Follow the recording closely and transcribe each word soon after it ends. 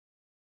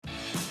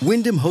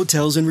Wyndham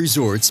Hotels and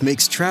Resorts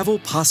makes travel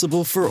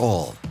possible for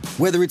all.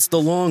 Whether it's the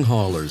long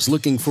haulers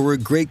looking for a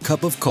great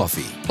cup of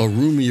coffee, a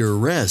roomier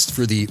rest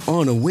for the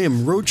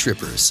on-a-whim road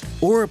trippers,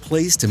 or a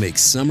place to make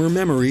summer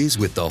memories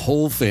with the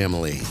whole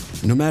family.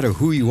 No matter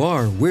who you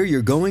are, where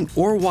you're going,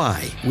 or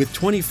why, with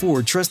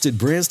 24 trusted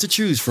brands to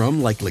choose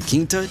from like La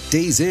Quinta,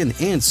 Days Inn,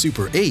 and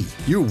Super 8,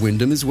 your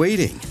Wyndham is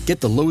waiting.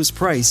 Get the lowest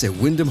price at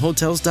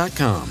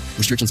WyndhamHotels.com.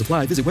 Restrictions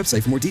apply. Visit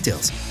website for more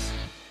details.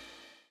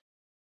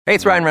 Hey,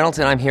 it's Ryan Reynolds,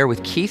 and I'm here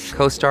with Keith,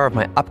 co-star of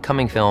my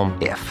upcoming film,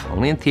 If,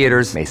 only in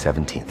theaters May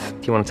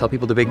 17th. Do you want to tell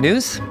people the big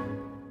news?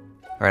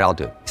 All right, I'll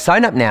do it.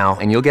 Sign up now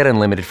and you'll get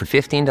unlimited for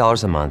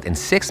 $15 a month and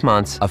 6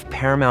 months of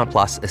Paramount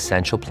Plus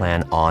Essential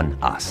Plan on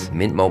us.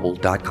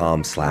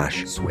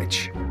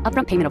 MintMobile.com/switch.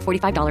 Upfront payment of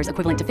 $45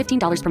 equivalent to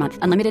 $15 per month.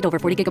 Unlimited over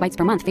 40 gigabytes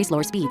per month. Face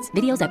lower speeds.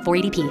 Videos at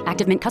 480p.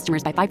 Active Mint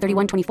customers by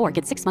 531.24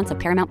 get 6 months of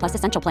Paramount Plus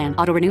Essential Plan.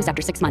 Auto renews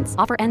after 6 months.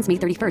 Offer ends May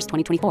 31st,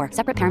 2024.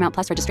 Separate Paramount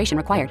Plus registration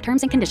required.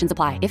 Terms and conditions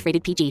apply if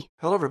rated PG.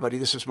 Hello, everybody.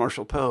 This is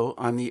Marshall Poe.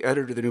 I'm the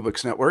editor of the New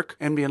Books Network.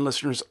 NBN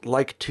listeners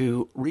like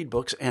to read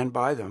books and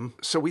buy them.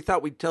 So we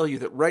thought we'd tell you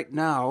that right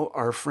now,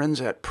 our friends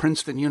at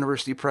Princeton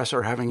University Press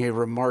are having a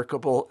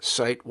remarkable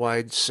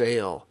site-wide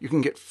sale. You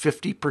can get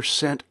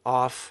 50%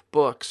 off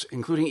books,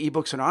 including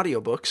ebooks and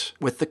audiobooks,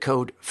 with the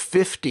code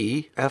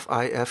 50,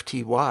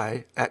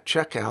 F-I-F-T-Y, at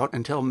checkout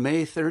until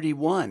May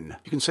 31.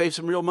 You can save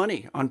some real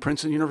money on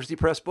Princeton University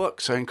Press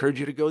books. I encourage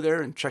you to go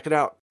there and check it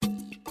out.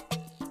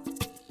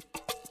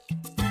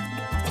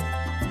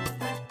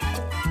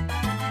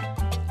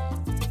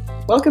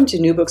 Welcome to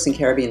New Books in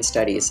Caribbean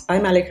Studies.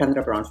 I'm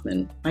Alejandra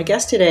Bronfman. My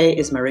guest today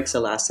is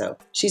Marixa Lasso.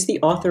 She's the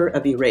author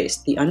of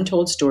Erased, the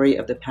Untold Story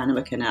of the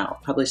Panama Canal,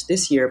 published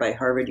this year by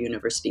Harvard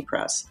University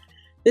Press.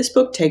 This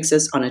book takes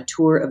us on a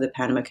tour of the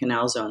Panama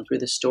Canal Zone through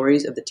the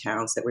stories of the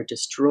towns that were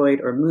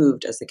destroyed or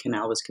moved as the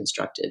canal was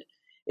constructed.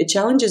 It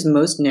challenges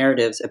most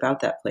narratives about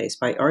that place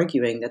by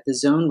arguing that the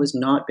zone was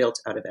not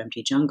built out of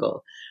empty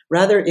jungle.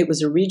 Rather, it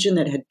was a region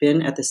that had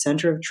been at the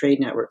center of trade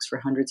networks for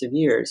hundreds of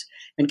years,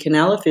 and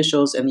canal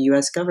officials and the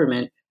U.S.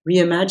 government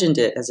reimagined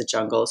it as a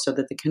jungle so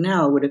that the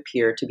canal would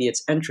appear to be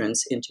its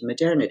entrance into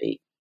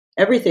modernity.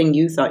 Everything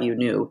you thought you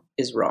knew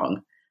is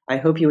wrong. I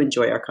hope you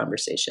enjoy our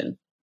conversation.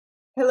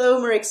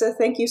 Hello, Marixa.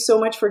 Thank you so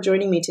much for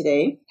joining me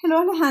today.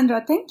 Hello,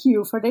 Alejandra. Thank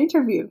you for the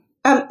interview.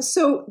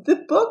 So the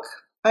book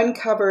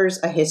uncovers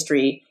a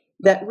history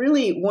that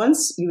really,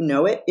 once you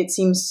know it, it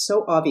seems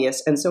so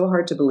obvious and so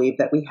hard to believe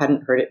that we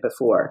hadn't heard it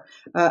before.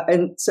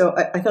 And so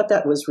I thought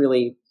that was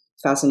really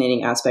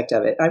fascinating aspect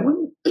of it. I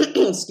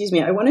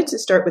wanted to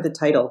start with the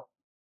title,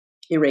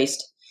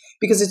 Erased,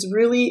 because it's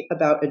really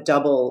about a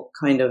double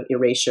kind of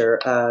erasure,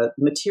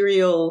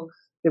 material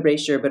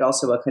erasure, but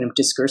also a kind of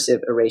discursive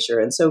erasure.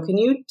 And so can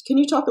you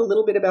talk a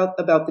little bit about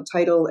the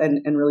title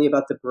and really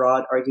about the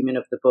broad argument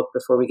of the book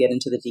before we get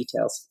into the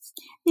details?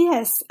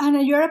 Yes,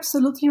 and you're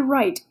absolutely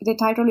right. The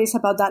title is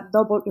about that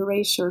double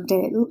erasure,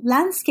 the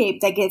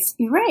landscape that gets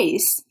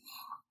erased,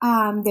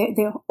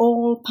 the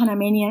old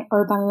Panamanian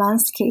urban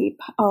landscape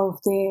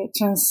of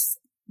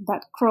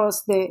that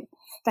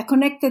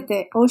connected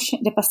the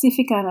ocean, the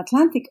Pacific and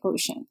Atlantic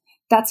Ocean.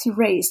 That's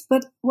erased.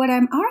 But what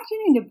I'm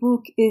arguing in the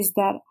book is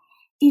that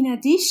in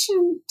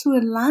addition to a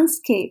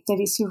landscape that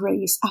is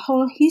erased, a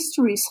whole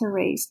history is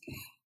erased,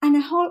 and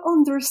a whole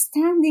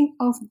understanding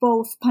of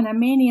both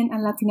Panamanian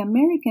and Latin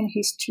American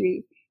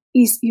history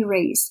is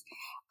erased.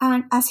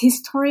 And as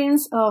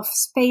historians of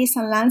space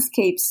and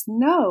landscapes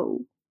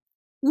know,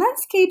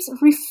 landscapes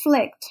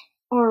reflect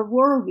our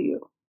worldview.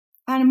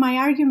 And my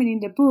argument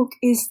in the book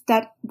is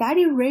that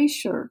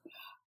erasure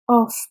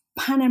of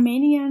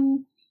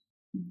Panamanian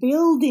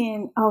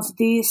building of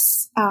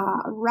this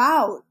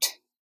route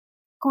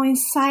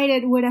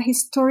coincided with a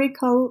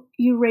historical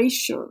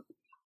erasure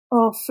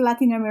of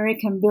Latin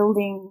American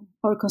building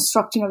or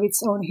construction of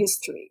its own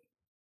history.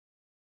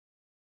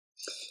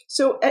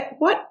 So at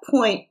what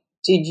point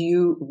did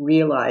you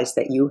realize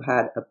that you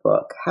had a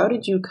book? How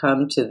did you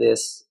come to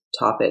this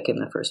topic in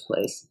the first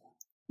place?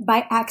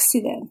 By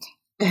accident.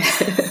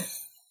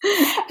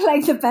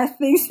 Like the best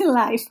things in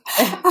life.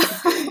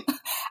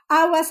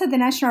 I was at the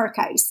National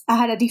Archives. I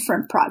had a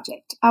different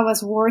project. I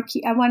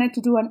wanted to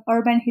do an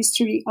urban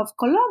history of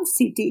Colón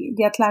City,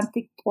 the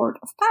Atlantic port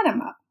of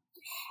Panama.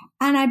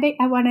 And I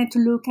wanted to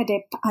look at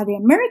the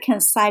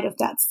American side of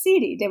that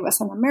city. There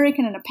was an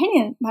American and a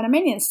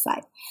Panamanian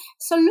side.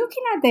 So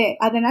looking at the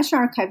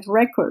National Archives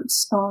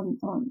records,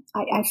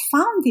 I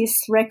found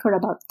this record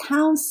about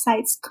Town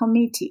Sites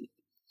Committee.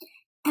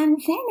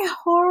 And then a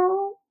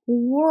whole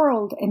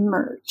world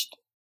emerged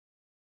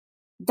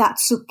that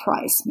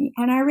surprised me.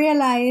 And I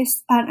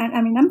realized,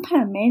 I'm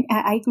Panamanian.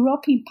 I grew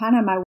up in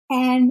Panama,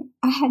 and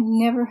I had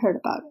never heard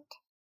about it.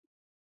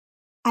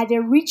 And the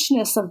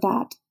richness of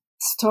that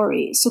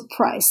story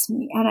surprised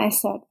me. And I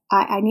said,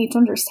 I need to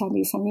understand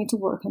this. I need to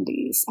work on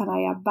this. And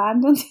I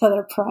abandoned the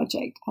other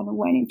project and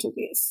went into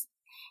this.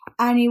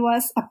 And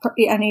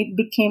it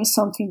became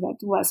something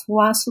that was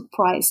one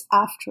surprise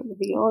after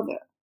the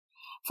other.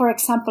 For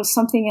example,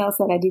 something else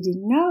that I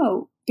didn't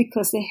know,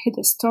 because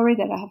the story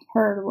that I have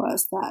heard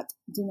was that,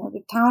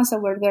 the towns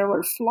that were there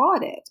were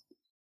flooded.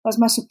 Was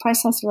my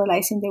surprise as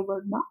realizing they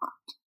were not.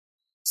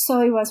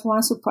 So it was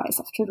one surprise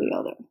after the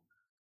other.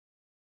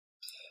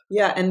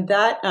 Yeah, and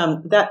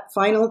that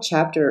final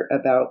chapter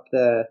about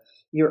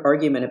your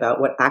argument about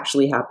what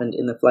actually happened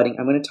in the flooding,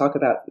 I'm going to talk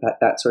about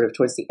that sort of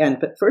towards the end.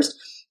 But first,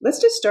 let's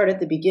just start at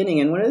the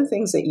beginning. And one of the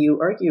things that you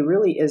argue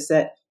really is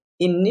that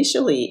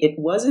initially it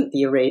wasn't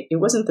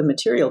the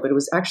material, but it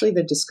was actually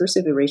the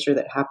discursive erasure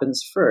that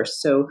happens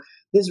first. So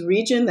this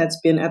region that's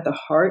been at the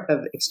heart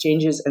of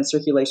exchanges and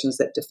circulations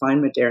that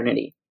define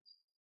modernity,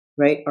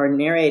 right, are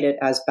narrated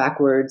as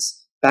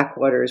backwaters,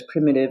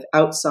 primitive,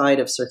 outside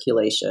of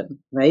circulation,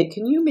 right?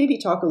 Can you maybe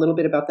talk a little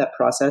bit about that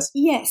process?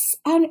 Yes,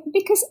 and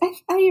because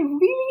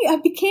I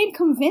became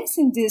convinced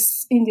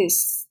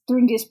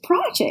during this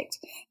project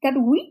that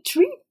we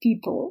treat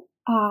people,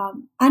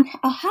 and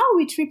how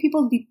we treat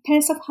people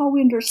depends on how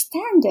we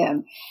understand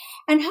them,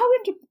 and how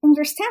we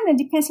understand them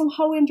depends on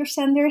how we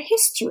understand their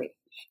history.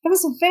 That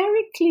was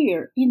very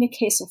clear in the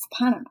case of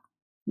Panama.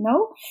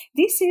 No,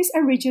 this is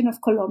a region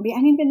of Colombia.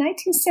 And in the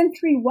 19th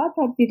century, what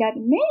did that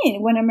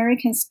mean when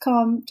Americans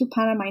come to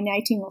Panama in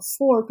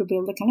 1904 to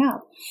build the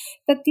canal?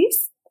 That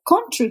this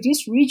country,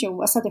 this region,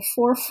 was at the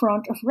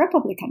forefront of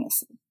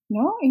republicanism.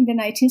 No, in the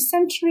 19th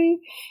century,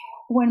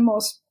 when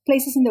most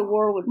places in the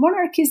world were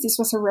monarchies, this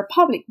was a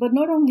republic. But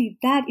not only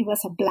that, it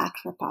was a black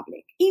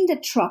republic in the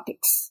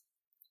tropics.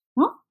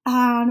 No?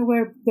 And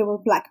where there were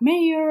black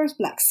mayors,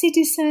 black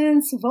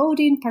citizens,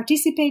 voting,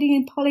 participating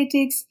in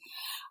politics.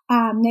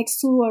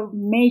 Next to a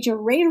major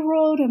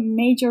railroad, a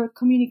major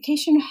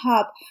communication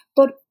hub.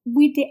 But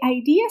with the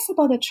ideas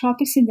about the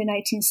tropics in the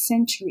 19th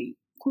century,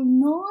 could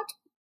not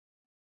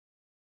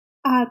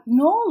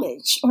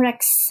acknowledge or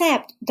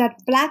accept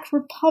that Black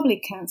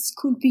Republicans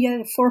could be at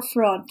the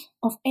forefront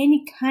of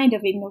any kind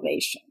of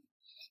innovation.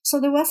 So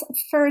there was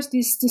first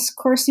this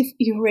discursive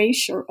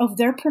erasure of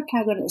their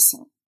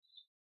protagonism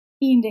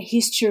in the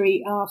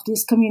history of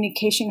this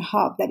communication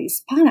hub that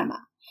is Panama.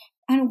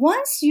 And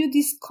once you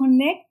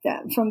disconnect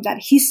them from that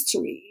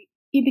history,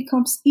 it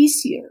becomes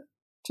easier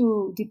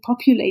to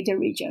depopulate the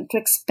region, to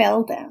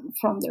expel them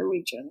from the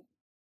region.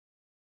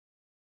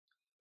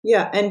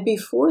 Yeah, and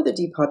before the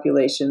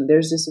depopulation,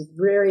 there's this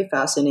very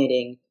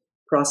fascinating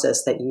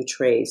process that you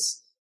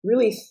trace,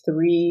 really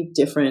 3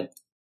 different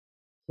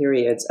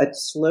periods, a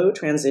slow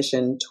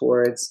transition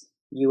towards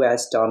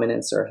U.S.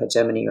 dominance or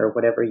hegemony or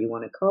whatever you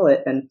want to call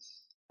it. And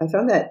I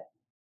found that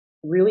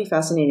really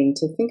fascinating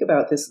to think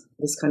about this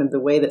kind of the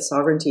way that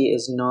sovereignty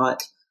is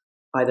not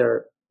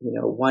either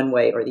one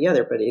way or the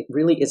other, but it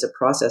really is a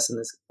process,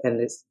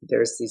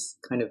 there's these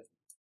kind of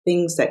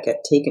things that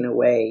get taken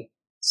away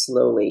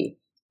slowly.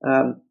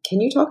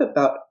 Can you talk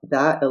about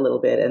that a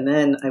little bit? And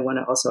then I want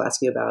to also ask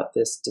you about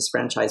this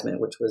disfranchisement,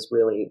 which was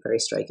really very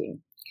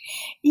striking.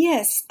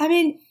 Yes, I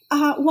mean,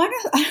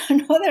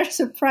 another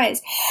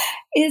surprise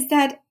is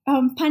that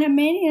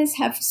Panamanians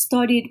have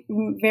studied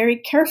very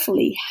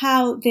carefully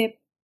how the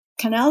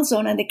Canal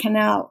Zone and the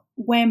canal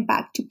went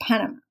back to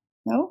Panama,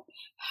 no?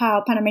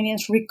 How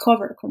Panamanians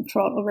recovered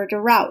control over the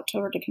route,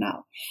 over the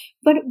canal.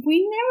 But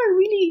we never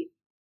really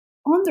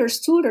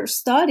understood or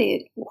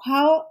studied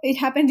how it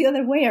happened the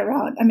other way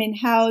around. I mean,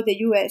 how the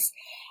U.S.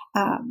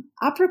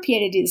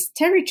 Appropriated this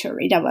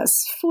territory that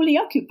was fully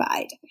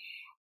occupied,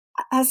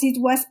 as it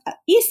was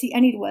easy,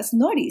 and it was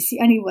not easy,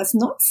 and it was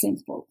not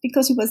simple,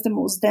 because it was the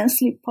most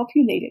densely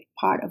populated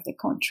part of the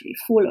country,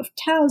 full of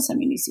towns and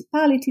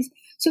municipalities.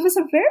 So it was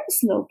a very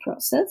slow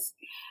process.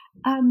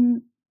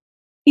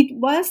 It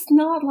was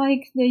not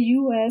like the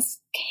U.S.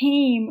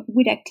 came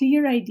with a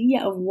clear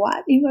idea of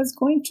what it was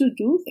going to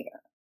do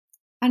there.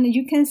 And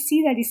you can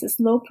see that it's a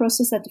slow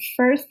process, that the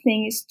first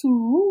thing is to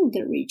rule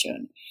the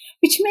region,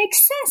 which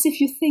makes sense if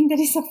you think that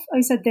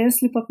it's a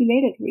densely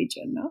populated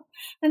region, no?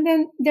 And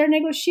then their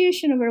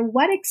negotiation over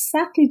what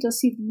exactly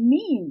does it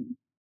mean,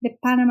 the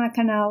Panama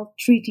Canal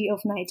Treaty of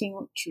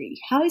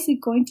 1903. How is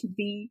it going to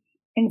be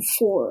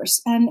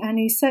enforced? And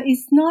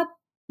it's not,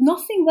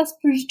 nothing was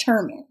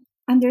predetermined.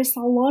 And there's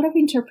a lot of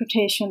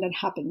interpretation that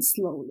happens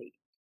slowly.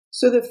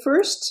 So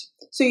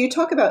you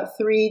talk about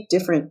 3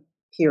 different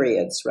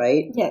periods,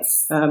 right?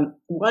 Yes.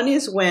 One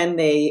is when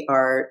they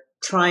are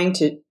trying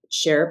to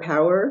share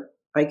power,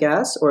 I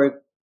guess,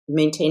 or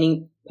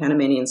maintaining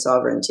Panamanian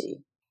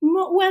sovereignty.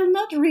 Well,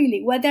 not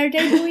really. What are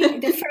they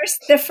doing?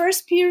 The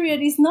first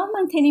period is not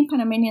maintaining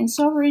Panamanian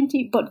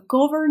sovereignty, but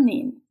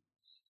governing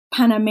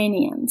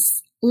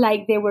Panamanians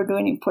like they were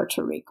doing in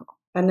Puerto Rico.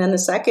 And then the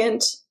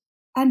second,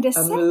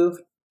 move.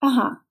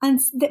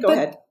 Go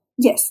ahead.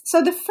 Yes.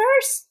 So the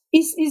first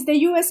is the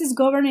U.S. is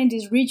governing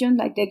this region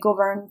like they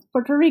govern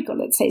Puerto Rico,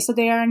 let's say. So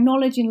they are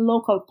acknowledging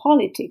local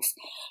politics,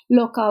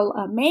 local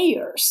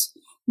mayors.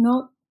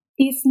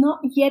 It's not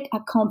yet a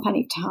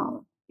company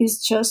town.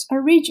 It's just a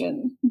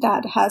region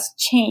that has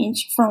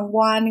changed from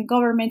one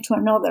government to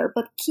another,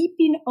 but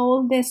keeping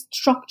all the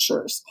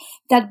structures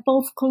that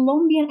both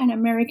Colombian and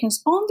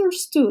Americans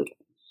understood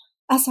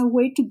as a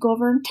way to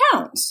govern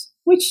towns.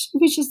 which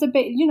is the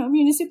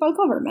municipal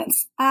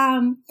governments.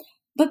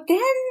 But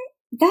then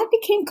that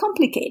became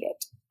complicated,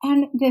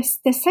 and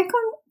the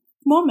second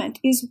moment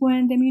is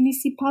when the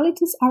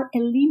municipalities are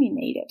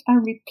eliminated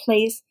and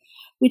replaced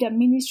with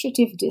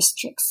administrative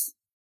districts.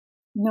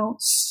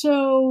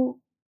 So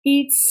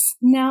it's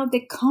now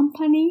the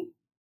company,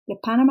 the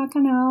Panama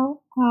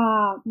Canal,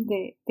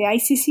 the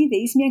ICC,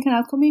 the Isthmian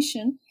Canal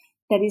Commission,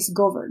 that is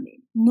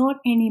governing, not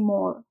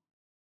anymore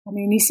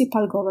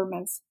municipal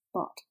governments,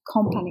 but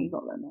company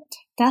government.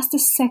 That's the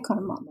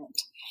second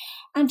moment.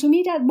 And to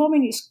me, that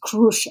moment is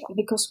crucial,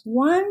 because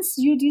once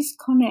you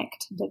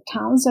disconnect the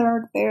towns that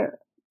are there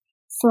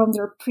from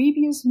their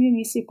previous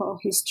municipal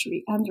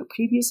history and their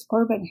previous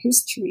urban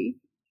history,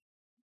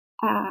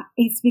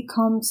 it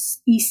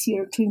becomes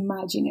easier to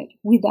imagine it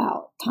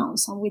without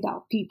towns and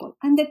without people.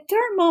 And the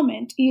third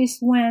moment is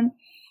when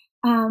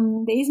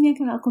the Isthmian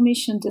Canal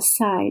Commission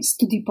decides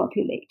to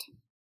depopulate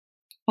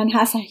and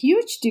has a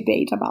huge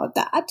debate about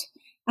that,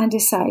 and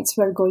decides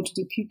we're going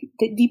to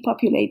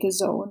depopulate the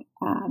zone,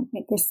 and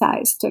it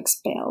decides to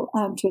expel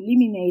and to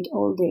eliminate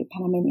all the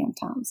Panamanian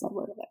towns that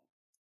were there.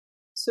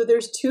 So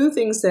there's two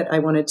things that I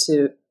wanted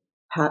to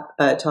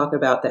talk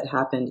about that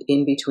happened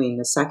in between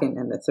the second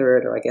and the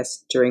third, or I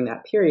guess during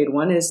that period.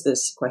 One is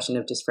this question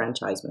of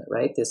disfranchisement,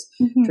 right? This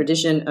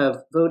tradition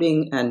of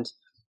voting and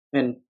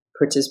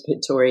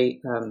participatory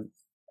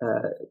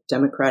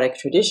democratic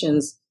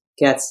traditions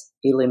gets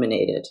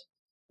eliminated.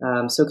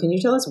 So can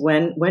you tell us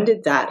when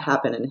did that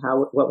happen, and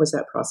what was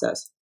that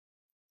process?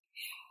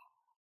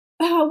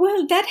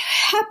 Well, that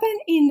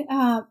happened in,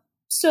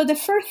 so the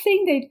first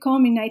thing that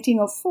come in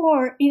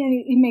 1904,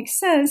 it makes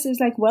sense. It's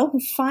like, well,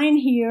 we find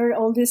here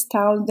all these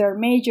towns, there are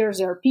mayors,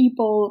 there are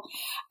people,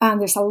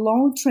 and there's a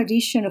long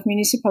tradition of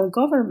municipal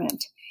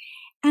government.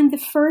 And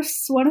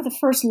one of the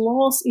first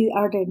laws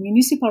are the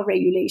municipal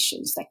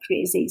regulations that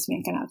creates the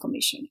Isthmian Canal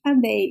Commission,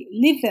 and they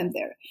leave them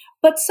there.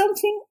 But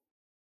something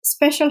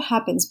special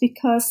happens,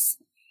 because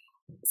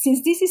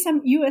since this is a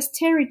U.S.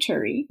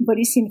 territory, but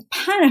it's in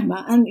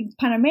Panama, and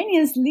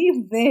Panamanians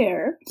live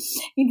there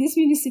in these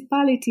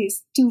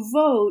municipalities, to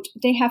vote,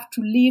 they have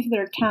to leave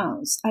their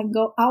towns and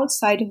go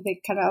outside of the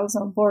Canal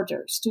Zone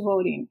borders to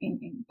vote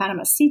in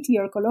Panama City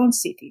or Colón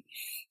City.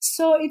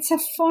 So it's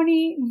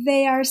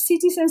they are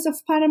citizens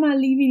of Panama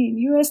living in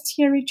U.S.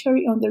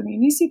 territory under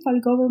municipal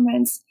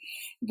governments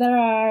that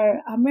are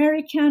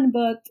American,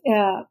 but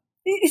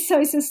so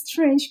it's a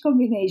strange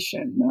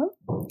combination, no?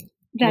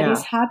 That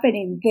is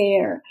happening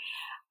there.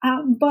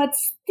 But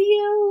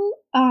still,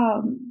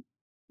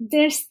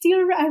 there's still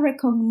a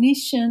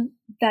recognition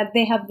that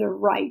they have the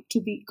right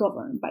to be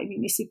governed by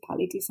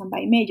municipalities and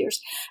by mayors.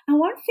 And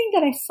one thing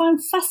that I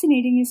found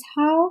fascinating is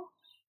how,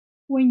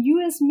 when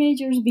U.S.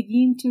 mayors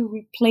begin to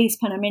replace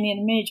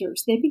Panamanian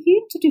mayors, they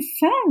begin to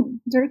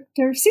defend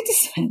their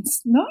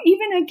citizens, no?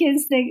 Even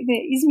against the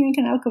Isthmian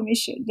Canal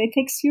Commission. They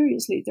take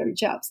seriously their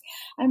jobs.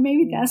 And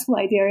maybe that's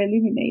why they are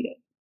eliminated.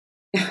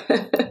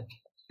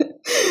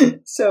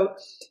 So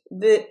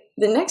the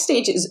next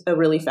stage is a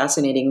really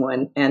fascinating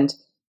one. And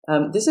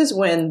this is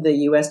when the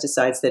U.S.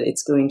 decides that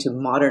it's going to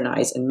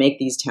modernize and make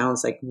these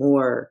towns like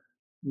more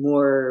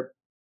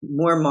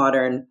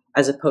modern,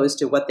 as opposed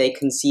to what they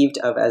conceived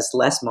of as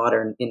less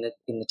modern in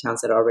the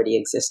towns that already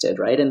existed,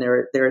 right? And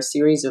there are a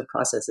series of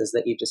processes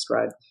that you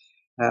described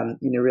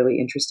in a really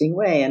interesting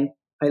way. And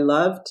I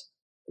loved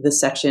the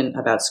section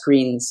about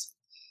screens,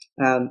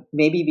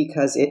 maybe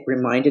because it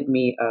reminded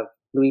me of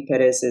Luis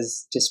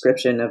Perez's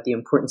description of the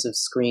importance of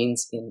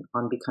screens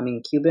on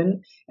becoming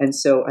Cuban. And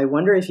so I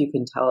wonder if you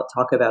can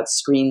talk about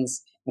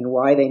screens and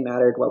why they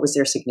mattered. What was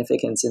their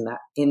significance in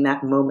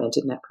that moment,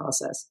 in that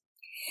process?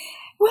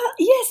 Well,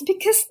 yes,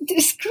 because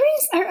the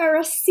screens are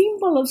a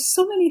symbol of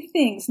so many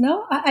things,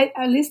 no?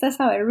 At least that's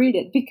how I read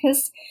it.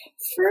 Because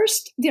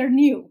first, they're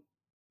new.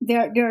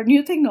 They're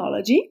new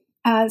technology.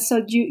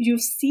 So you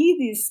see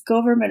these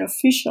government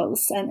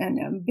officials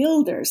and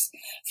builders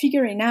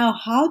figuring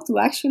out how to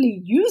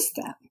actually use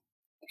them.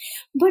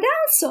 But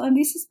also, and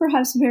this is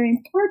perhaps very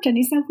important,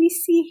 is that we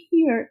see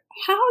here,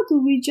 how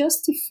do we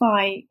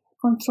justify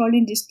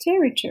controlling this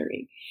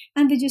territory?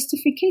 And the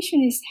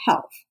justification is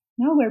health.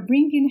 No, we're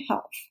bringing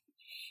health.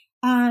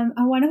 And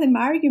one of the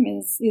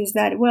arguments is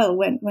that, well,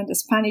 when the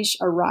Spanish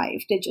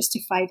arrived, they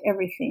justified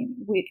everything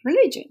with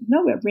religion.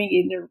 No, we're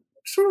bringing the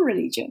true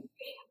religion.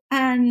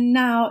 And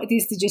now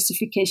the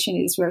justification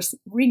is we're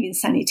bringing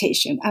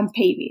sanitation and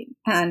paving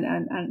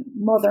and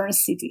modern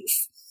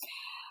cities.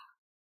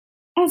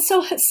 And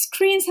so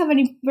screens have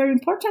a very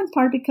important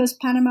part, because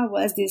Panama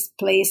was this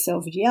place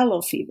of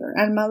yellow fever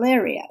and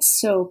malaria.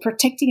 So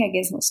protecting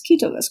against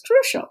mosquitoes was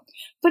crucial.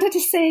 But at the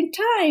same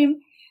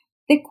time,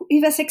 it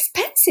was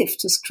expensive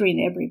to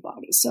screen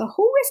everybody. So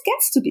who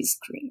gets to be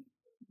screened?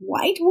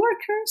 White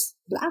workers,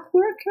 black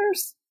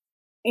workers,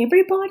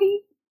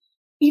 everybody,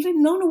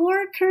 even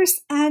non-workers.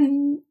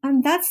 And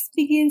that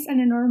begins an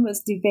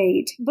enormous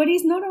debate. But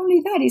it's not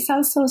only that, it's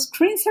also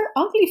screens are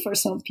ugly for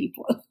some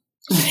people.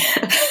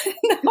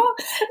 No?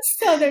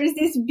 So there's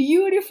this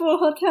beautiful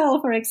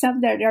hotel, for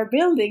example, that they're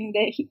building,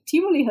 the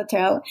Tivoli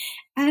Hotel,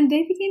 and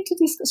they begin to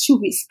discuss, should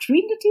we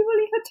screen the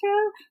Tivoli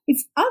Hotel?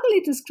 It's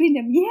ugly to screen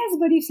them. Yes,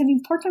 but if an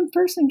important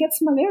person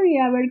gets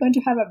malaria, we're going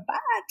to have a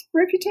bad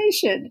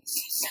reputation.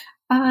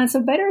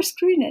 So better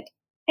screen it.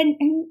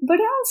 But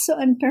also,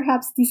 and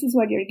perhaps this is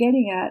what you're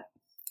getting at,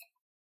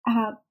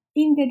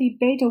 in the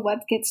debate of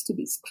what gets to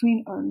be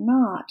screened or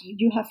not,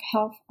 you have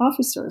health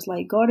officers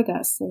like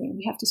Gorgas saying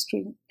we have to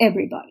screen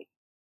everybody.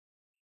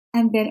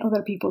 And then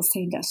other people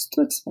saying that's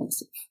too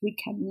expensive. We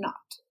cannot.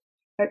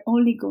 We're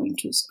only going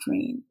to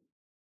screen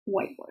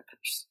white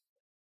workers.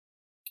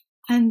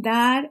 And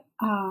that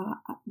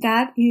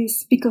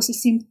is because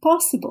it's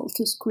impossible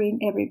to screen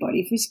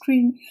everybody. If we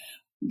screen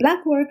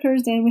Black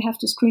workers, then we have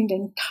to screen the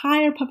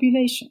entire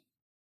population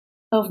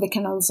of the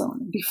Canal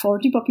Zone. Before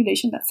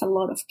depopulation, that's a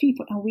lot of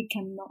people, and we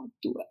cannot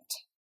do it.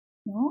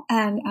 No?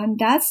 And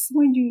that's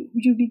when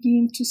you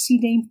begin to see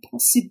the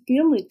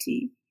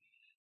impossibility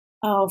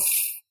of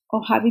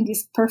having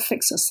this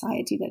perfect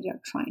society that you're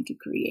trying to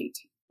create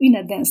in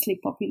a densely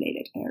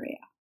populated area.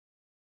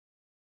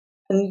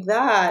 And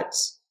that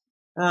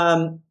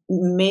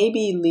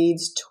maybe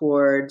leads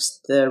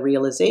towards the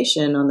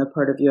realization on the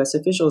part of U.S.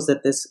 officials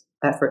that this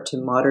effort to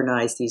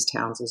modernize these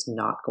towns is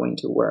not going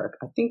to work.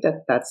 I think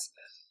that's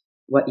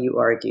what you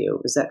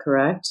argue. Is that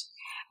correct?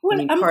 Well,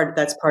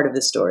 that's part of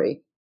the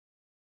story.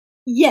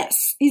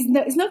 Yes, it's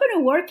not going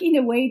to work in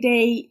the way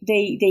they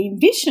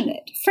envision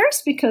it.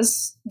 First,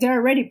 because they're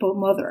already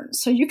modern,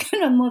 so you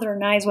cannot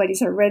modernize what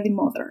is already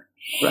modern.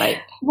 Right.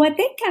 What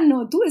they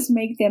cannot do is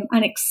make them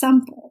an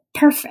example,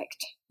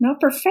 perfect. No,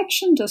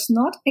 perfection does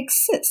not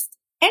exist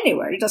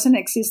anywhere. It doesn't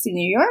exist in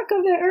New York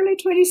of the early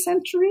 20th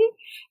century.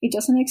 It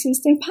doesn't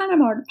exist in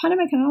Panama or the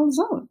Panama Canal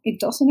Zone. It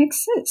doesn't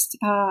exist.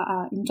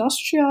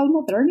 Industrial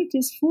modernity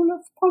is full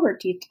of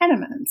poverty,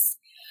 tenements.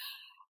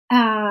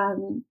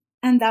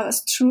 And that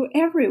was true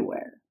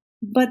everywhere.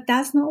 But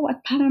that's not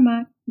what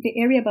Panama,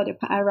 the area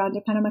around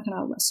the Panama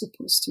Canal was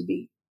supposed to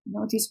be.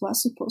 This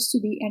was supposed to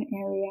be an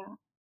area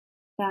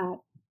that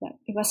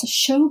it was a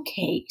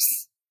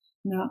showcase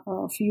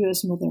of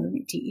U.S.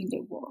 modernity in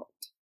the world.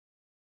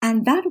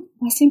 And that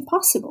was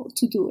impossible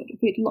to do it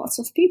with lots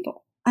of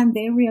people. And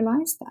they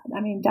realized that.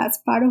 I mean, that's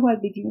part of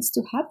what begins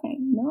to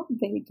happen.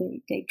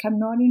 They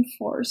cannot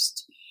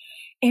enforce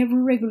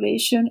every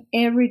regulation,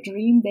 every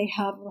dream they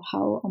have of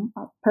how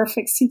a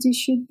perfect city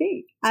should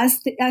be,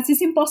 as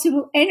is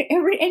impossible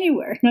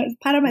anywhere. No,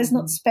 Panama is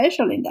not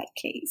special in that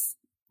case.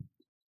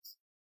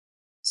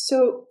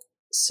 So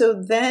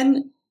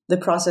then the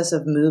process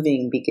of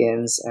moving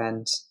begins,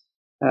 and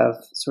of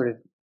sort of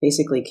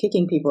basically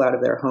kicking people out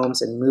of their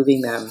homes and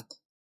moving them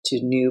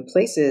to new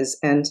places.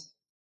 And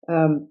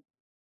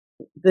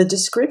the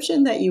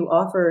description that you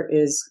offer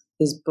is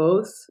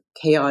both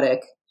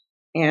chaotic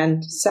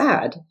and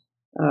sad.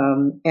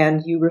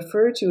 And you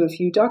refer to a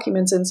few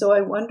documents. And so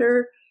I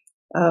wonder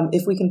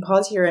if we can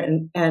pause here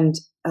and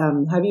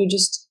have you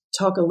just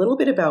talk a little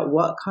bit about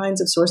what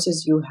kinds of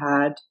sources you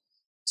had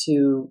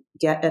to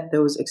get at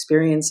those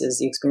experiences,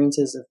 the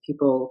experiences of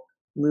people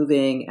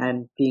moving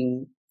and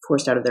being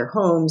forced out of their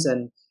homes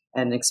and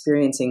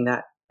experiencing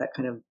that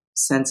kind of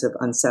sense of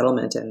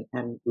unsettlement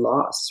and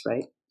loss,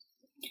 right?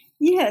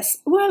 Yes.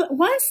 Well,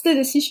 once the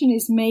decision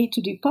is made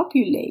to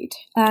depopulate,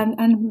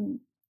 and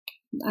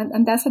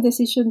that's a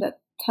decision that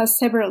has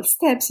several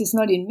steps, it's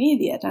not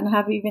immediate, and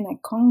have even a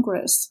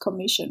Congress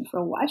commission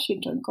from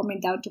Washington coming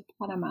down to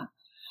Panama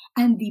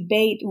and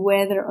debate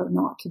whether or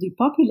not to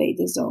depopulate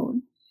the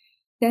zone,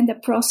 then the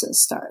process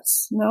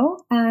starts,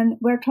 And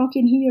we're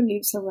talking here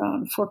lives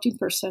around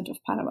 14%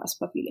 of Panama's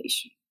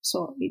population.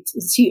 So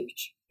it's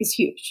huge. It's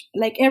huge.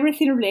 Like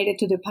everything related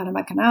to the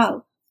Panama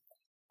Canal,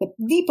 the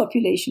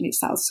depopulation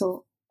is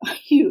also a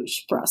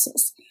huge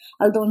process,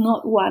 although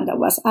not one that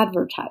was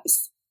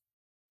advertised,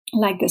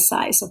 like the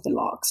size of the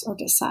logs or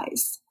the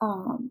size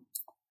of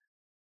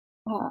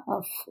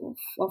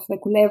the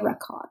Culebra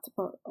cut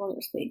or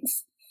other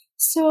things.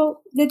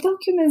 So the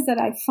documents that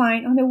I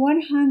find, on the one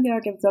hand, there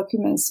are the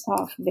documents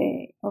of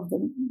the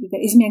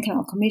Isthmian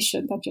Canal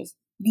Commission that just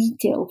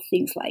detail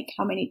things like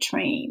how many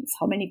trains,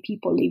 how many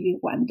people live in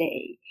one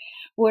day,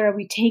 where are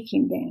we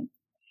taking them,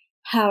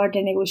 how are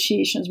the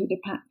negotiations with the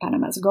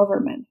Panama's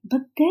government.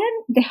 But then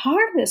the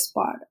hardest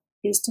part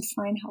is to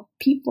find how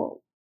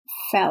people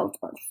felt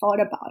or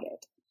thought about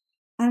it.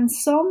 And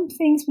some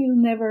things we'll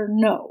never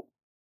know.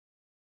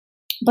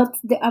 But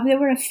there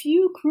were a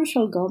few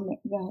crucial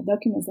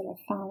documents that I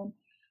found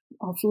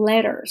of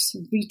letters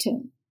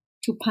written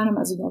to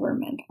Panama's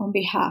government on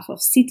behalf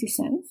of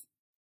citizens,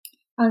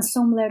 and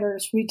some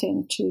letters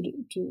written to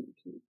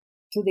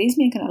the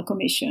Isthmian Canal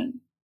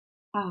Commission,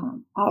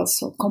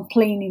 also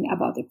complaining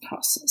about the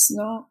process.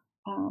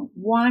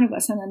 One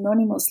was an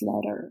anonymous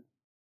letter,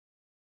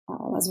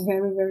 was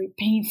very, very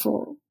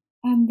painful.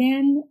 And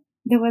then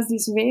there was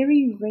this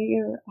very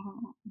rare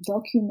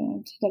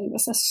document that it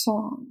was a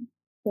song.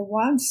 The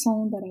one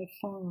song that I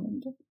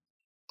found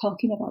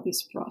talking about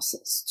this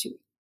process too.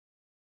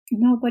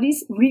 But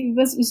it's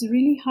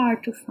really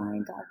hard to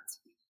find that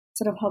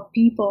sort of how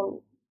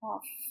people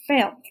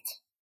felt,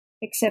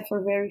 except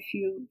for very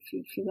few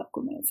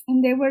documents.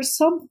 And there were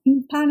some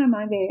in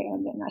Panama,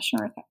 the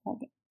National Archive,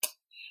 the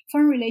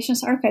Foreign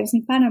Relations Archives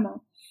in Panama,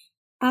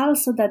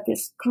 also that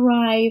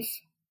describe,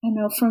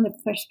 from the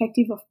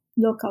perspective of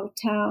local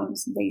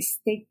towns,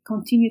 they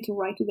continue to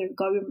write to their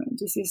government,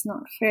 this is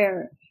not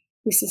fair,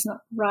 this is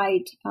not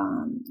right.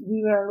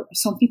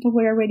 Some people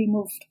were already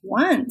moved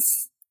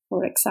once.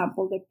 For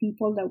example, the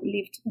people that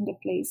lived in the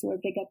place where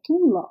the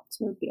Gatun lots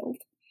were built,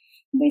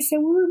 they said,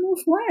 we were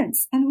moved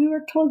once, and we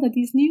were told that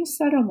this new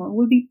settlement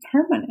will be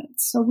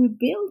permanent. So we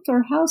built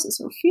our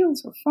houses or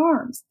fields or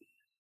farms.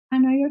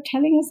 And now you're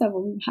telling us that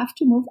we'll have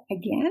to move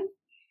again?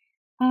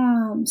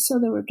 So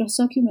there were those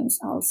documents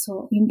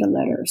also in the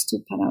letters to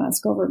Panama's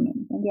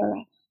government, and they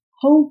are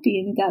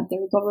hoping that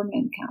their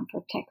government can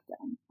protect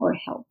them or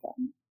help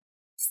them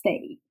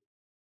stay.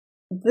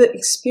 The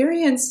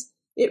experience,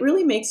 it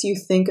really makes you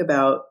think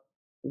about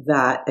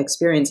that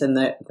experience and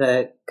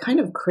the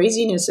kind of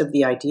craziness of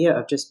the idea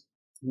of just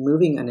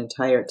moving an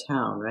entire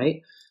town,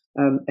 right?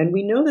 And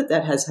we know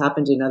that has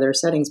happened in other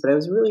settings, but I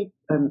was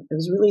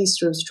really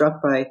sort of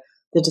struck by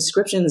the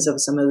descriptions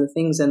of some of the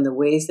things and the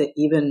ways that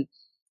even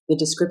the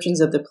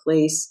descriptions of the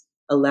place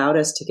allowed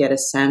us to get a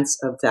sense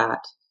of that,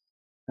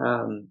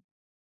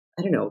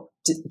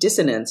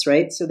 dissonance,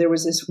 right? So there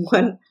was this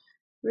one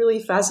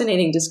really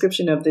fascinating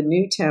description of the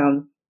new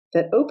town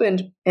that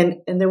opened,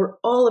 and there were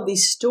all of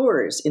these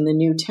stores in the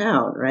new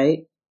town, right?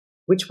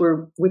 Which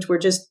were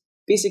just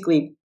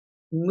basically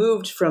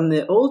moved from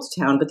the old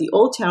town, but the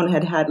old town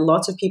had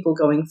lots of people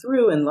going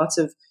through and lots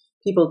of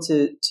people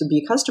to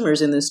be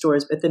customers in the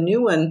stores, but the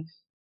new one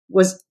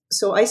was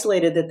so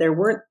isolated that there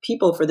weren't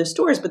people for the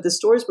stores, but the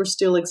stores were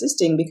still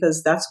existing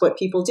because that's what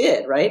people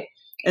did, right?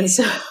 And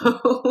so,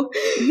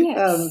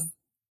 yes,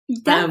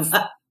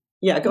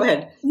 go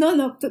ahead.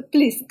 No,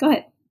 please go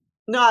ahead.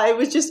 No, I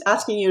was just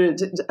asking you.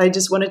 I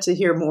just wanted to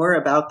hear more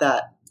about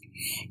that.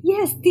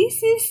 Yes,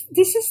 this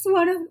is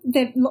one of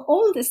the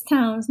oldest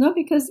towns, no?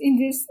 Because in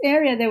this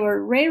area there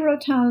were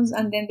railroad towns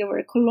and then there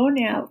were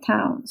colonial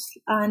towns,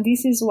 and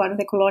this is one of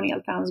the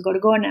colonial towns,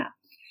 Gorgona,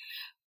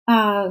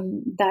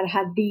 that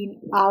had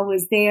been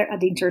always there at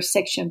the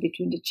intersection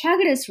between the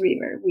Chagres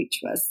River, which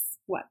was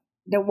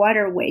the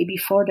waterway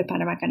before the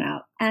Panama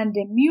Canal, and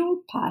the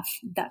mule path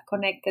that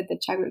connected the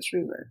Chagres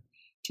River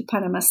to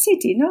Panama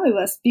City. No, it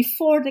was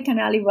before the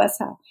canal. It was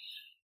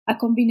a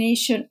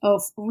combination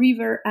of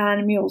river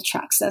and mule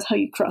tracks. That's how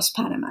you cross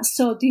Panama.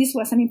 So this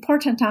was an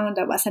important town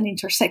that was an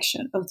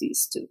intersection of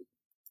these two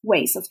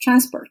ways of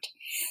transport.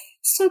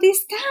 So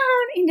this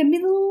town in the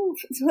middle,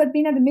 who had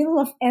been at the middle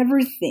of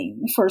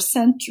everything for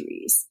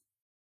centuries,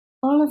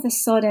 all of a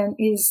sudden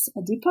is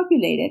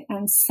depopulated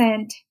and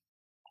sent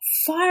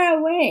far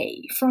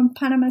away from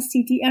Panama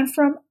City and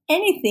from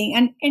anything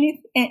and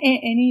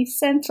any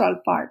central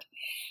part.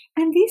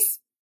 And this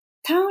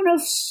town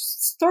of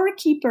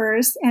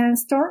storekeepers and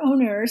store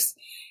owners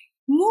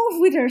move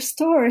with their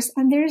stores,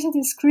 and there's a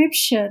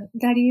description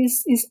that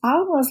is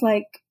almost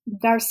like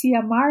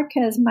Garcia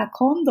Marquez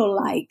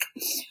Macondo-like,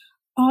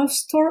 of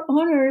store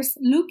owners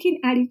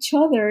looking at each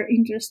other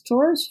in their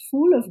stores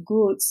full of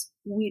goods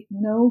with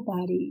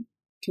nobody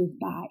to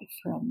buy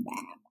from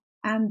them.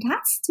 And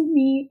that's, to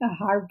me, a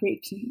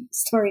heartbreaking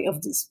story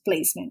of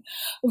displacement,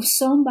 of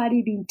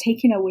somebody being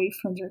taken away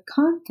from their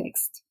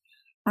context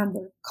and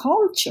their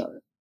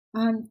culture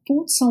and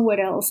put somewhere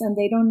else, and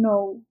they don't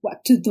know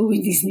what to do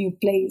in this new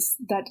place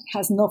that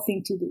has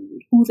nothing to do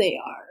with who they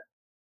are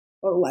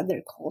or what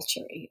their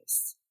culture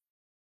is.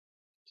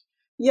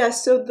 Yeah,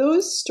 so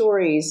those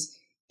stories,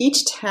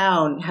 each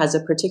town has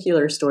a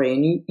particular story,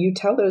 and you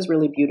tell those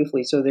really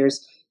beautifully. So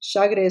there's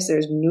Chagres,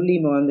 there's New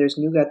Limon, there's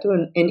New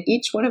Gatun, and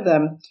each one of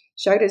them,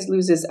 Chagres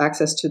loses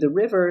access to the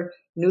river,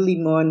 New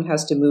Limon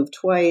has to move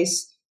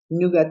twice,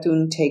 New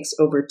Gatun takes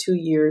over 2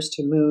 years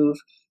to move.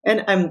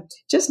 And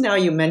just now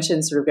you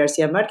mentioned sort of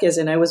Garcia Marquez,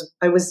 and I was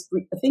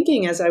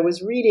thinking as I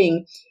was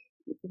reading,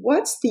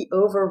 what's the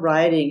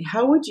overriding?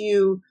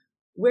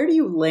 Where do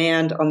you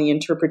land on the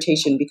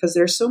interpretation? Because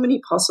there's so many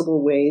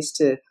possible ways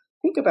to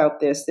think about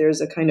this.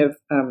 There's a kind of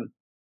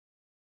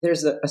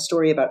there's a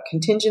story about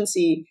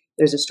contingency.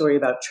 There's a story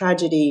about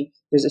tragedy.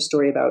 There's a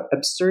story about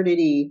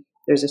absurdity.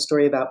 There's a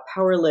story about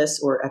powerless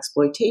or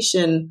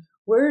exploitation.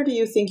 Where do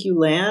you think you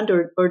land,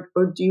 or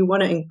do you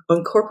want to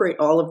incorporate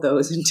all of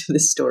those into the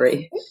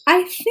story?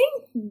 I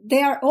think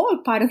they are all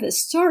part of the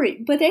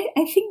story, but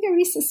I think there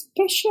is a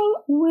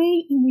special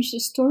way in which the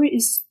story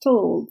is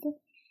told,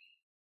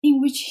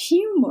 in which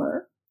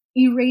humor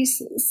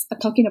erases,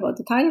 talking about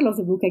the title of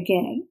the book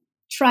again,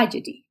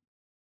 tragedy.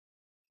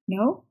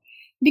 No?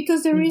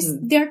 Because there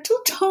are two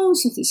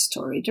tones of this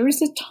story. There is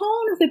the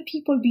tone of the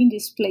people being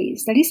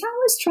displaced that is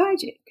always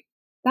tragic.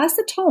 That's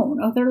the tone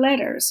of their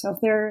letters, of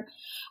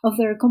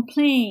their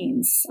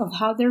complaints, of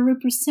how they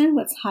represent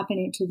what's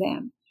happening to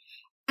them.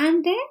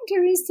 And then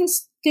there is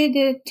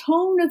the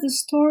tone of the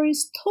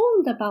stories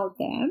told about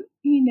them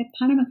in the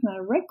Panama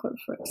Canal record,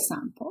 for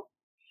example,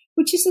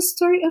 which is a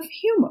story of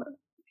humor,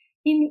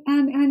 in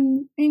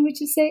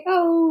which you say,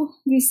 oh,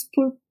 these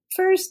poor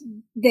first,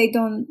 they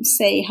don't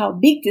say how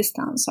big these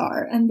towns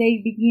are, and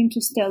they begin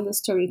to tell the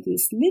story of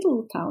these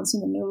little towns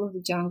in the middle of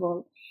the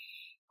jungle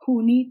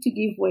who need to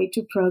give way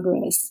to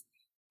progress,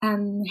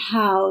 and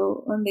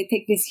they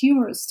take these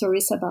humorous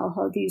stories about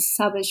how these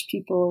savage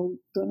people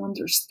don't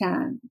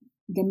understand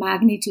the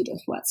magnitude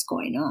of what's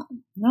going on,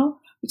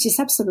 which is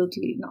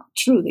absolutely not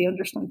true. They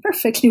understand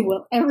perfectly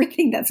well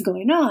everything that's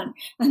going on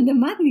and the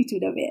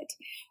magnitude of it.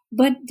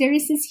 But there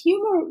is this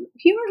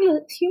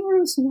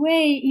humorous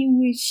way in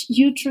which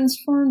you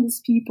transform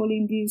these people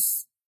in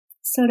these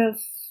sort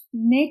of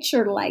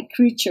nature-like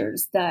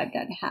creatures that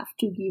have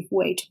to give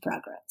way to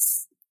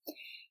progress,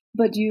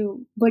 but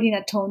in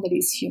a tone that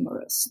is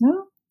humorous,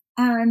 no?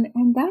 And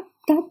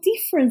that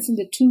difference in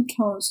the two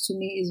tones to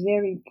me is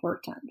very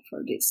important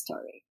for this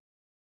story.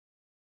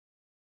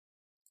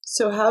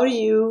 So how do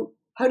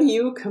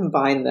you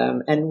combine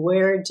them, and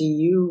where do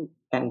you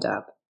end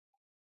up?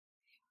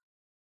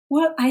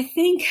 Well, I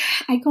think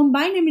I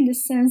combine them in the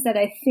sense that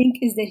I think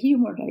is the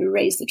humor that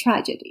erases the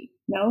tragedy,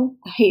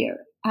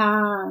 here,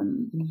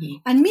 and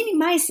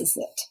minimizes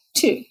it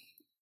too,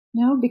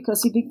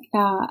 because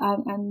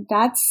and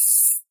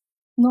that's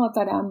not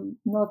that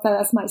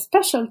that's my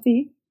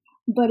specialty,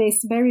 but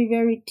it's very,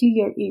 very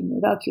clear in the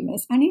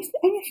documents, and I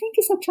think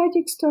it's a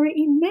tragic story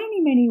in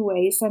many, many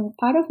ways. And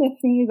part of the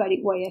thing about it,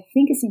 why I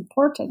think it's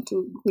important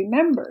to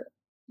remember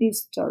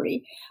this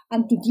story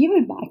and to give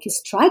it back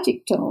its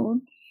tragic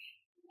tone,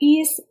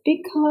 is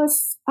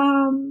because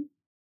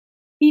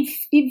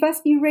if it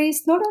was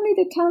erased not only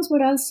the towns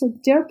but also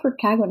their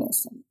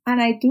protagonism.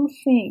 And I do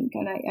think,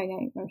 and I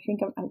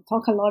think I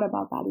talk a lot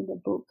about that in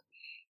the book,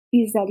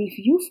 is that if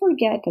you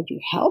forget that you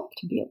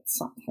helped build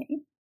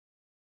something,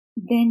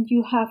 then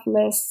you have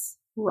less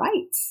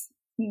rights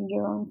in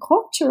your own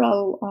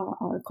cultural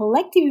or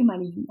collective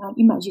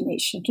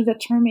imagination to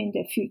determine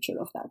the future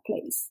of that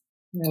place.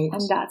 Right.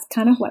 And that's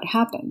kind of what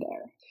happened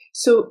there.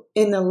 So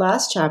in the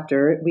last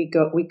chapter, we're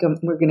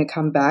going to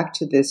come back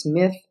to this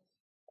myth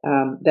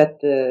that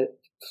the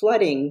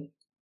flooding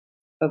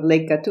of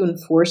Lake Gatun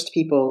forced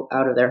people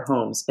out of their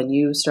homes. And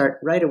you start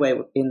right away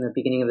in the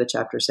beginning of the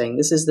chapter saying,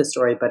 this is the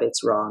story, but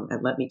it's wrong.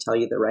 And let me tell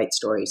you the right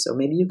story. So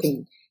maybe you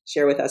can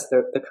share with us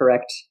the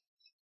correct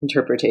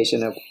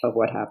interpretation of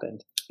what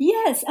happened.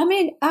 Yes, I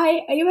mean,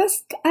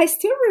 I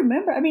still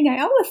remember. I mean,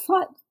 I always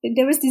thought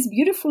there was this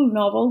beautiful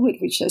novel with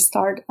which I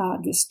start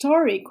the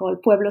story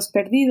called Pueblos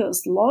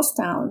Perdidos, Lost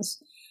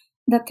Towns,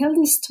 that tell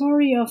the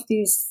story of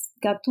this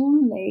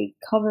Gatun Lake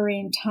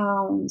covering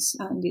towns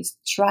and this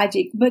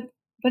tragic. But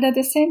at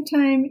the same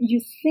time, you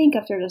think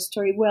after the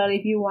story, well,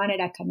 if you wanted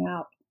a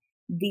canal,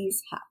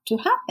 this had to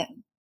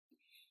happen.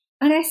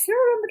 And I still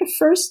remember the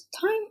first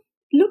time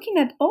looking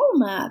at all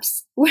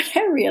maps when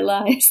I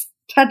realized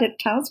that the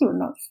towns were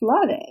not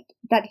flooded,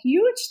 that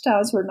huge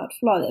towns were not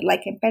flooded,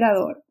 like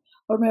Emperador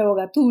or Nuevo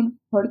Gatun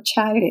or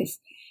Chagres.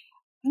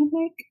 I'm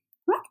like,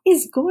 what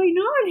is going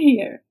on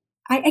here?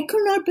 I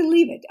could not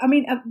believe it. I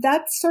mean,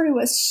 that story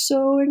was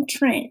so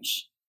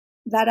entrenched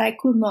that I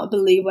could not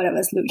believe what I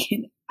was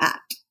looking at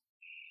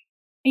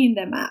in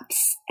the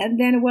maps. And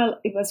then,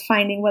 it was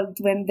finding,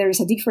 when there's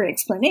a different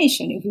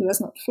explanation, if it was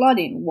not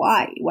flooding,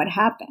 why, what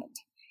happened?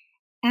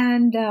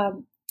 And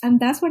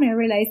that's when I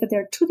realized that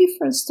there are two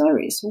different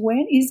stories.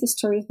 One is the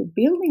story of the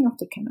building of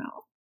the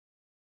canal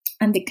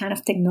and the kind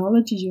of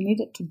technology you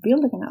needed to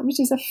build the canal, which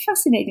is a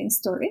fascinating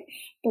story,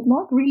 but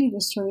not really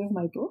the story of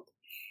my book.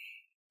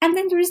 And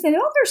then there is the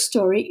other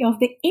story of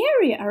the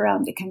area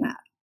around the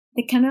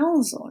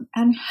canal zone,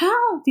 and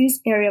how this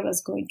area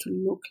was going to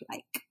look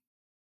like.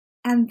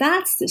 And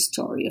that's the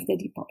story of the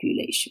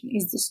depopulation,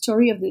 is the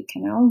story of the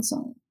canal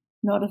zone,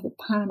 not of the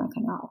Panama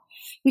Canal,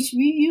 which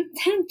you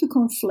tend to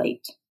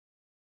conflate,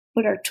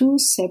 but are two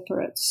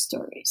separate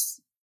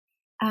stories.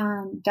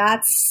 And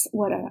that's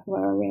what I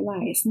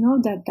realized.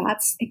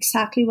 That's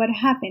exactly what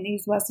happened.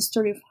 It was the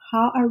story of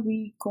how are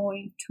we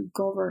going to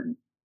govern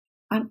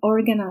and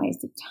organize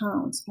the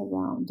towns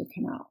around the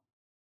canal.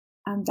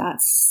 And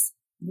that's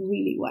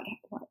really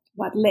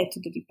what led to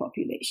the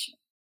depopulation,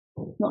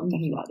 not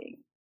the flooding.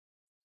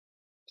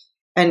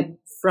 And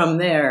from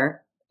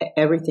there,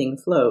 everything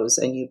flows.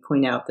 And you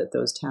point out that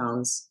those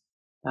towns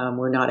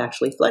were not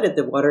actually flooded.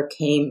 The water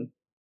came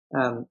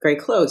very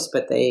close,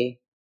 but they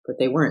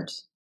weren't.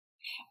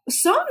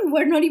 Some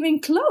were not even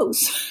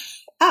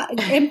close.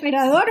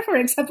 Emperador, for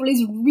example,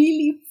 is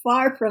really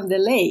far from the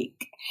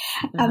lake.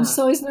 And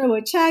so is Nuevo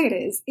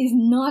Chagres, is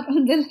not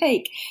on the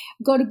lake.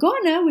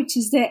 Gorgona, which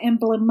is the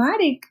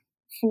emblematic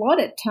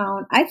flooded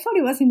town, I thought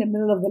it was in the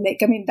middle of the lake.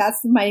 I mean, that's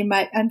my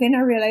and then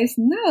I realized,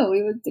 no,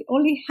 it was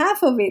only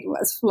half of it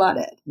was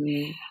flooded.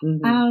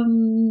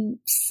 Mm-hmm.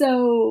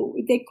 So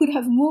they could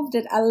have moved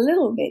it a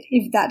little bit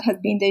if that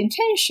had been the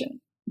intention.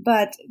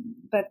 But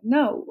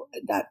no,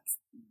 that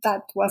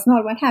was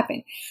not what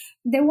happened.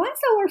 The ones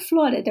that were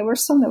flooded, there were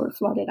some that were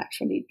flooded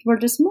actually, were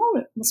the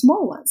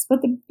small ones,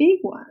 but the big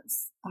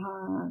ones,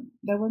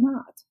 they were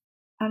not.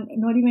 And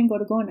not even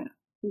Gorgona,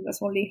 it was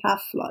only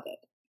half flooded.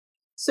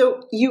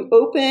 So you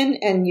open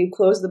and you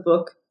close the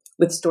book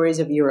with stories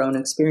of your own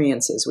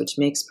experiences, which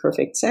makes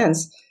perfect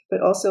sense.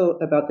 but also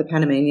about the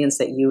Panamanians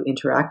that you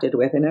interacted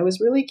with. And I was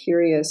really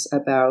curious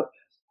about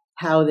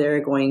how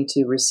they're going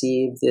to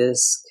receive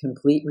this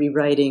complete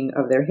rewriting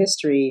of their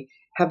history.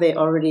 Have they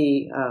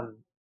already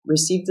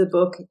received the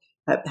book?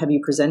 Have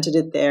you presented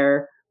it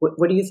there?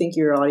 What do you think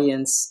your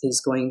audience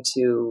is going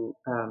to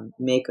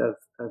make of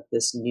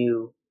this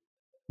new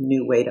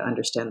way to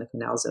understand the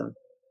Canal Zone?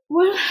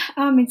 Well,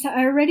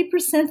 I already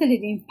presented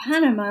it in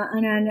Panama,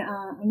 and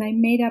I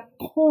made a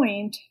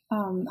point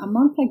a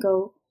month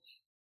ago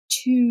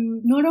to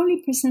not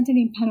only present it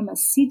in Panama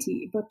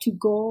City, but to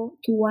go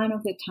to one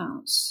of the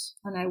towns.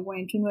 And I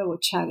went to Nuevo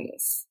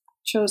Chagres.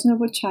 Chose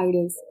Nuevo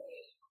Chagres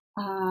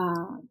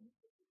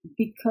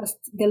because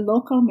the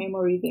local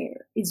memory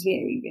there is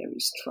very, very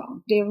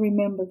strong. They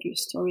remember your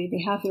story.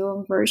 They have their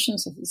own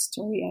versions of the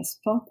story. I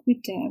spoke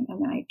with them,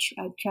 and I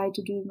tried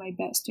to do my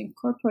best to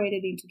incorporate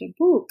it into the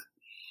book.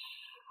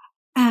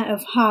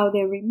 Of how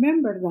they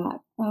remember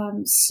that.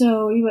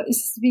 So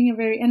it's been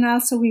and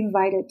also we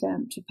invited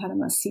them to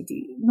Panama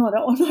City. Not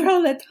all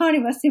the time,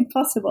 it was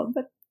impossible,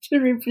 but to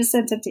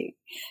representative,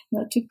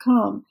 to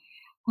come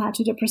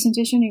to the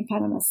presentation in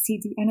Panama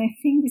City. And I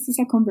think this is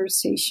a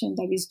conversation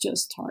that is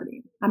just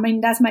starting. I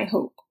mean, that's my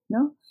hope,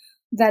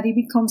 that it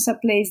becomes a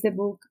place, the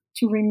book,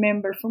 to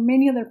remember for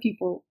many other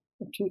people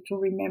to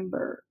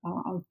remember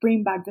or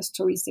bring back the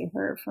stories they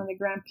heard from the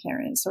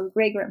grandparents or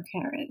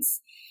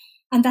great-grandparents.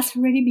 And that's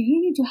already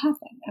beginning to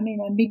happen. I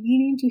mean, I'm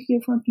beginning to hear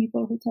from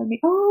people who tell me,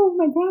 oh,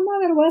 my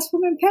grandmother was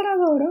from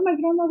Emperador, or my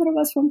grandmother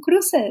was from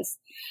Cruces.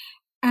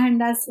 And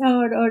that's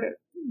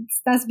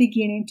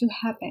beginning to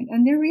happen.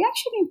 And the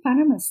reaction in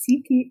Panama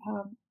City,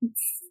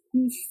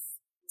 it's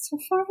so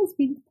far has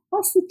been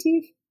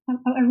positive,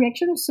 a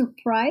reaction of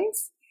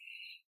surprise.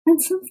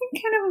 And something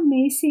kind of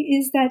amazing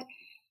is that,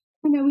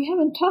 we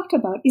haven't talked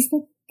about, is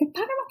that the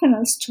Panama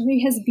Canal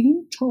story has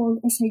been told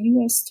as a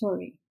U.S.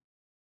 story.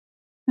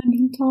 And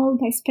being told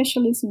by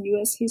specialists in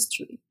U.S.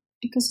 history,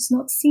 because it's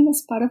not seen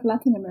as part of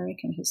Latin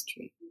American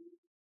history.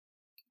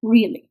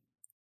 Really.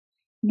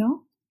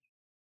 No?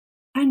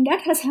 And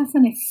that has had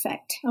an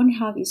effect on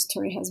how this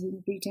story has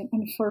been written.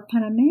 And for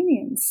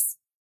Panamanians,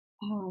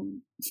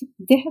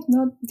 there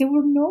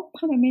were no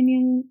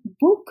Panamanian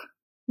book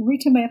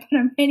written by a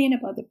Panamanian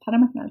about the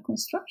Panama Canal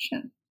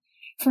construction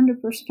from the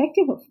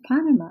perspective of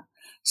Panama.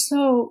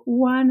 So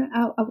one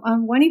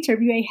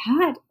interview I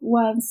had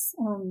was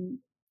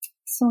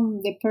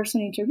the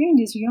person interviewing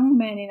this young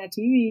man in a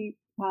TV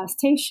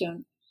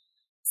station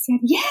said,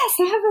 yes,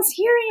 I was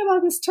hearing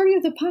about the story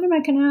of the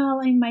Panama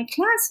Canal in my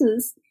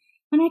classes.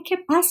 And I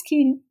kept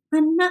asking,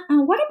 and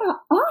what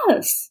about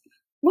us?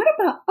 What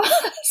about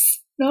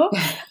us? No?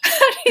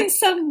 In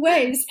some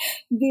ways,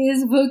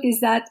 this book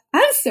is that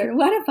answer.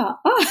 What about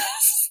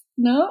us?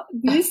 No,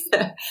 this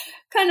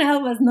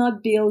canal was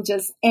not built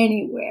just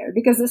anywhere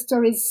because the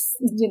story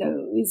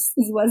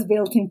was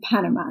built in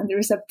Panama, and there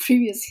is a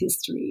previous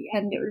history,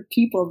 and there were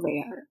people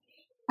there,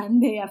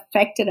 and they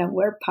affected and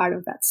were part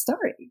of that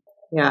story.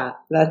 Yeah,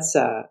 that's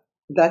a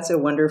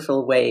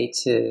wonderful way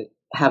to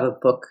have a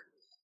book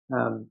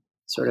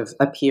sort of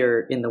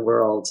appear in the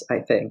world,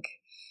 I think.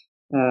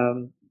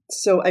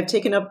 So I've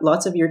taken up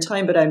lots of your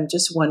time, but I'm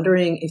just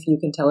wondering if you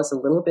can tell us a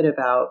little bit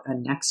about a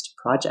next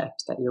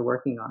project that you're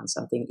working on,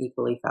 something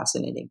equally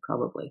fascinating,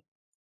 probably.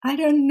 I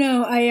don't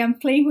know. I am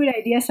playing with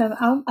ideas.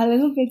 I'm a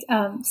little bit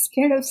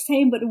scared of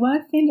saying, but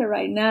one thing that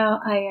right now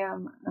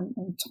I'm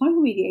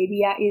toying with the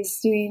idea is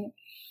doing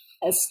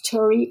a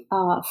story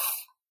of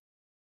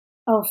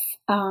how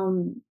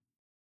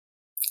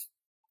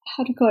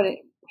to call it,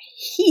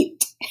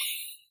 heat,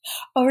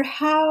 or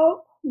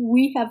how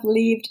we have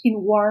lived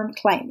in warm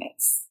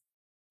climates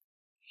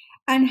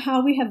and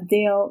how we have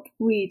dealt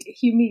with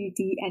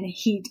humidity and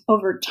heat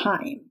over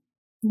time.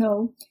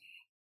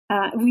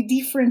 With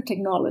different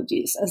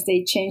technologies as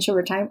they change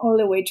over time, all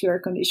the way to air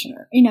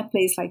conditioner in a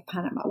place like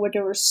Panama, where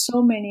there were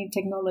so many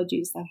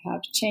technologies that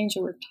have changed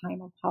over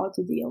time of how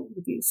to deal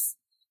with this,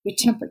 with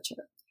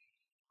temperature.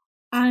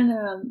 And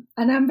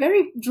I'm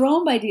very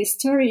drawn by this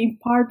story in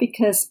part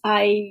because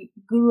I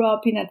grew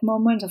up in a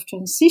moment of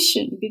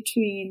transition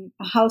between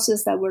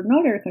houses that were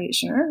not air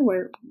conditioner,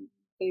 where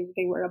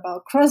they were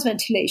about cross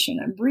ventilation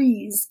and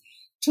breeze,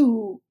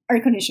 to air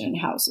conditioning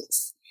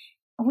houses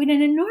with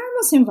an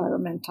enormous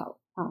environmental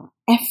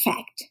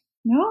effect,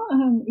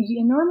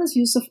 enormous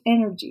use of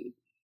energy,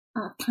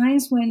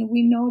 times when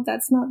we know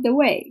that's not the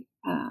way,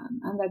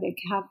 and that they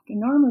have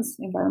enormous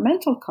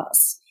environmental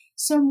costs.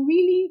 So I'm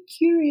really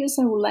curious.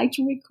 I would like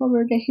to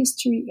recover the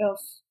history of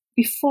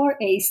before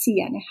AC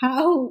and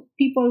how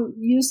people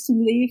used to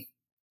live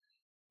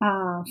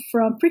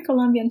from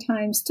pre-Columbian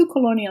times to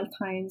colonial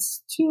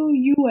times to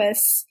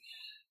U.S.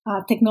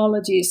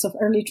 Technologies of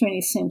early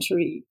 20th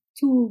century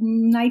to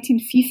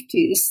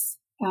 1950s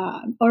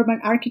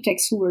urban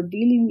architects who were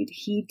dealing with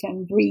heat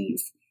and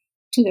breeze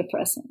to the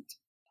present.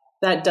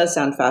 That does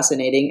sound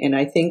fascinating. And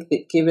I think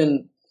that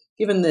given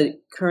the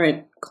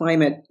current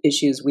climate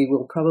issues, we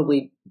will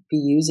probably be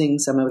using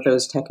some of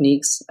those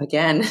techniques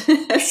again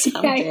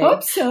someday. I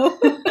hope so.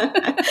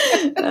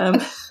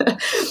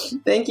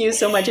 Thank you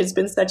so much. It's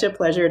been such a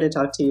pleasure to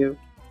talk to you.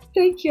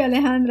 Thank you,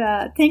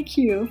 Alejandra. Thank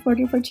you for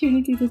the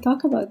opportunity to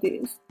talk about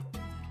this.